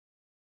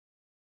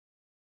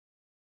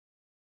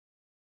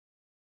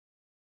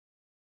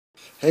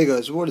Hey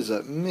guys, what is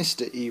up?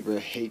 Mr.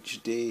 Ibra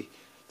HD.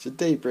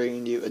 Today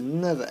bringing you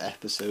another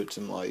episode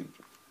to my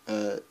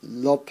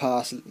Lob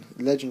Pass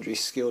Legendary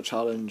Skill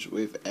Challenge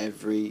with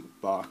every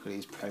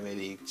Barclays Premier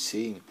League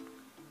team.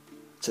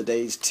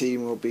 Today's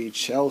team will be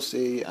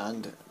Chelsea,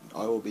 and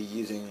I will be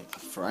using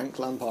Frank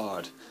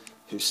Lampard,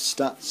 whose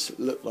stats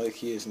look like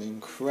he is an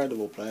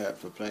incredible player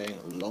for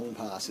playing long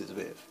passes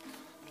with.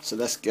 So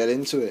let's get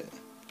into it.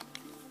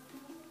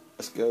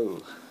 Let's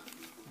go.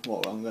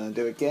 What I'm going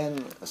to do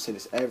again, I say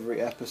this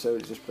every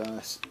episode, just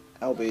press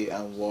LB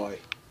and Y.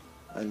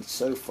 And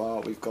so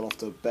far we've got off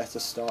to a better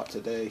start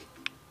today,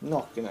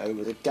 knocking it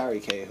over to Gary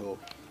Cahill,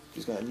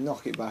 who's going to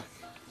knock it back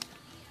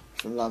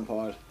from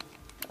Lampard.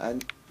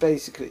 And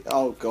basically,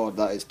 oh god,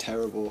 that is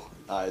terrible.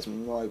 That is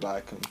my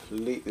bad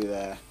completely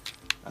there.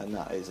 And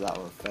that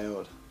one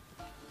failed.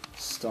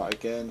 Start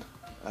again,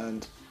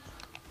 and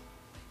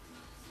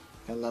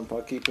can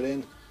Lampard keep it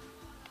in?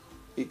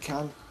 He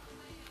can.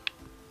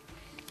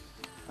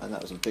 And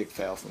that was a big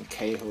fail from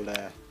Cahill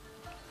there.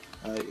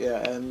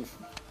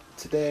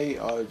 Today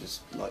I would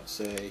just like to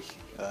say,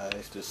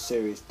 if the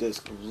series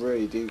does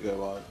really go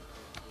well,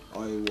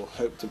 I will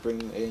hope to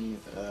bring in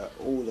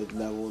all the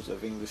levels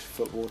of English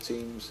football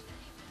teams,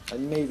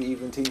 and maybe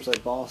even teams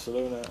like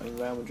Barcelona and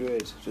Real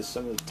Madrid, just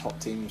some of the top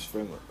teams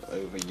from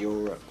over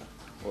Europe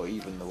or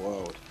even the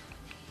world.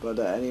 But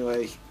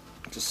anyway,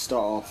 just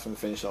start off and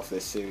finish off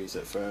this series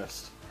at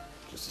first,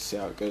 just to see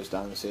how it goes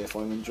down and see if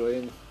I'm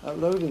enjoying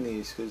uploading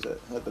these, because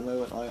at the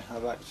moment I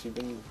have actually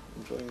been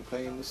enjoying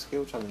playing the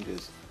skill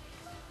challenges.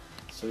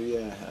 So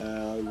yeah,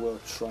 I will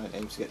try and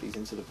aim to get these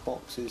into the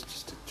boxes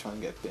just to try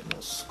and get a bit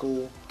more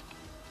score.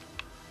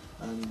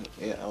 And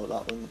yeah, oh,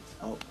 that one,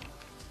 oh,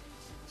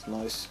 it's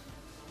nice,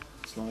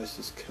 it's nice,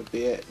 this could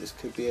be it,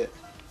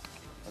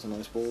 That's a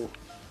nice ball,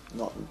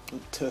 not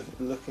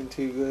looking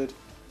too good.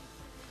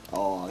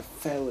 Oh, I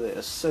failed it,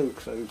 it's so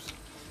close.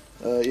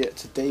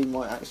 Today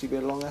might actually be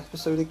a long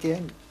episode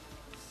again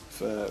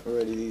for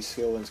already these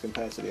skill ones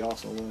compared to the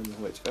Arsenal one,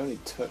 which only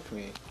took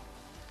me,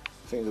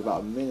 I think it was about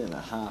a minute and a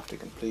half to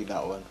complete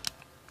that one,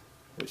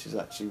 which is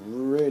actually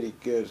really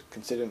good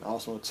considering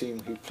Arsenal team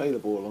who play the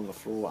ball on the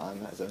floor.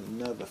 And that's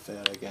another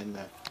fail again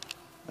there.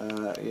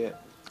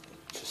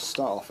 Just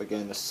start off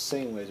again the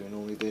same way as we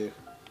normally do.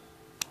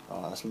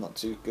 Oh, that's not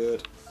too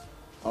good.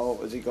 Oh,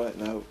 has he got it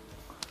now?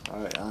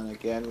 Alright, and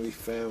again we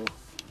fail.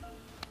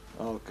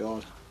 Oh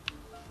god.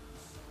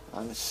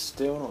 And it's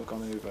still not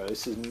gone over.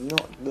 This is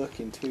not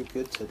looking too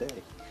good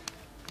today.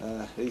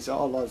 These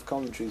are live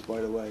commentaries, by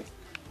the way,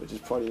 which is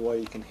probably why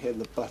you can hear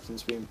the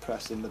buttons being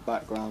pressed in the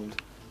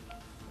background.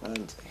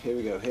 And here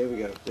we go,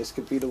 this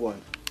could be the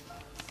one.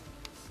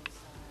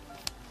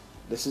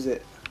 This is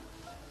it.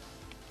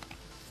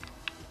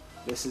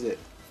 This is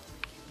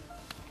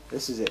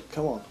it,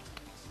 come on.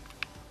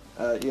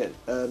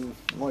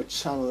 My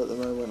channel at the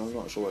moment, I'm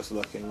not sure what it's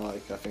looking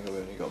like. I think I've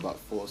only got about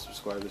 4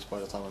 subscribers by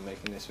the time I'm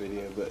making this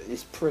video, but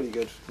it's pretty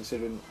good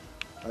considering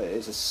it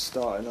is a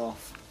starting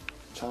off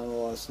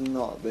channel. It's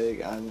not big,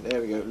 and there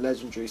we go,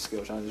 legendary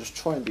skill challenge. Just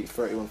try and beat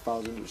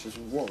 31,000, which is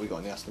what we got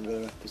in the Aston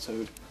Villa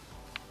episode.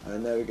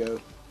 And there we go.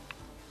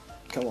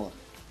 Come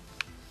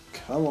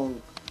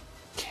on,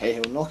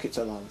 Cahill, knock it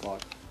to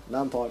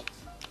Lampard,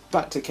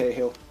 back to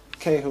Cahill,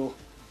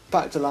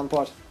 back to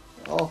Lampard.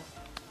 Oh,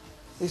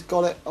 he's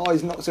got it. Oh,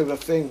 he's knocked over the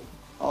thing.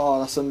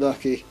 Oh, that's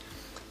unlucky.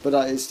 But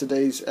that is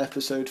today's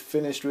episode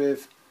finished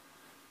with.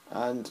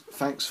 And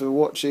thanks for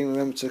watching.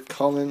 Remember to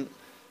comment,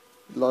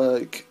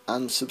 like,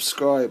 and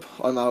subscribe.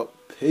 I'm out.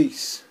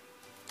 Peace.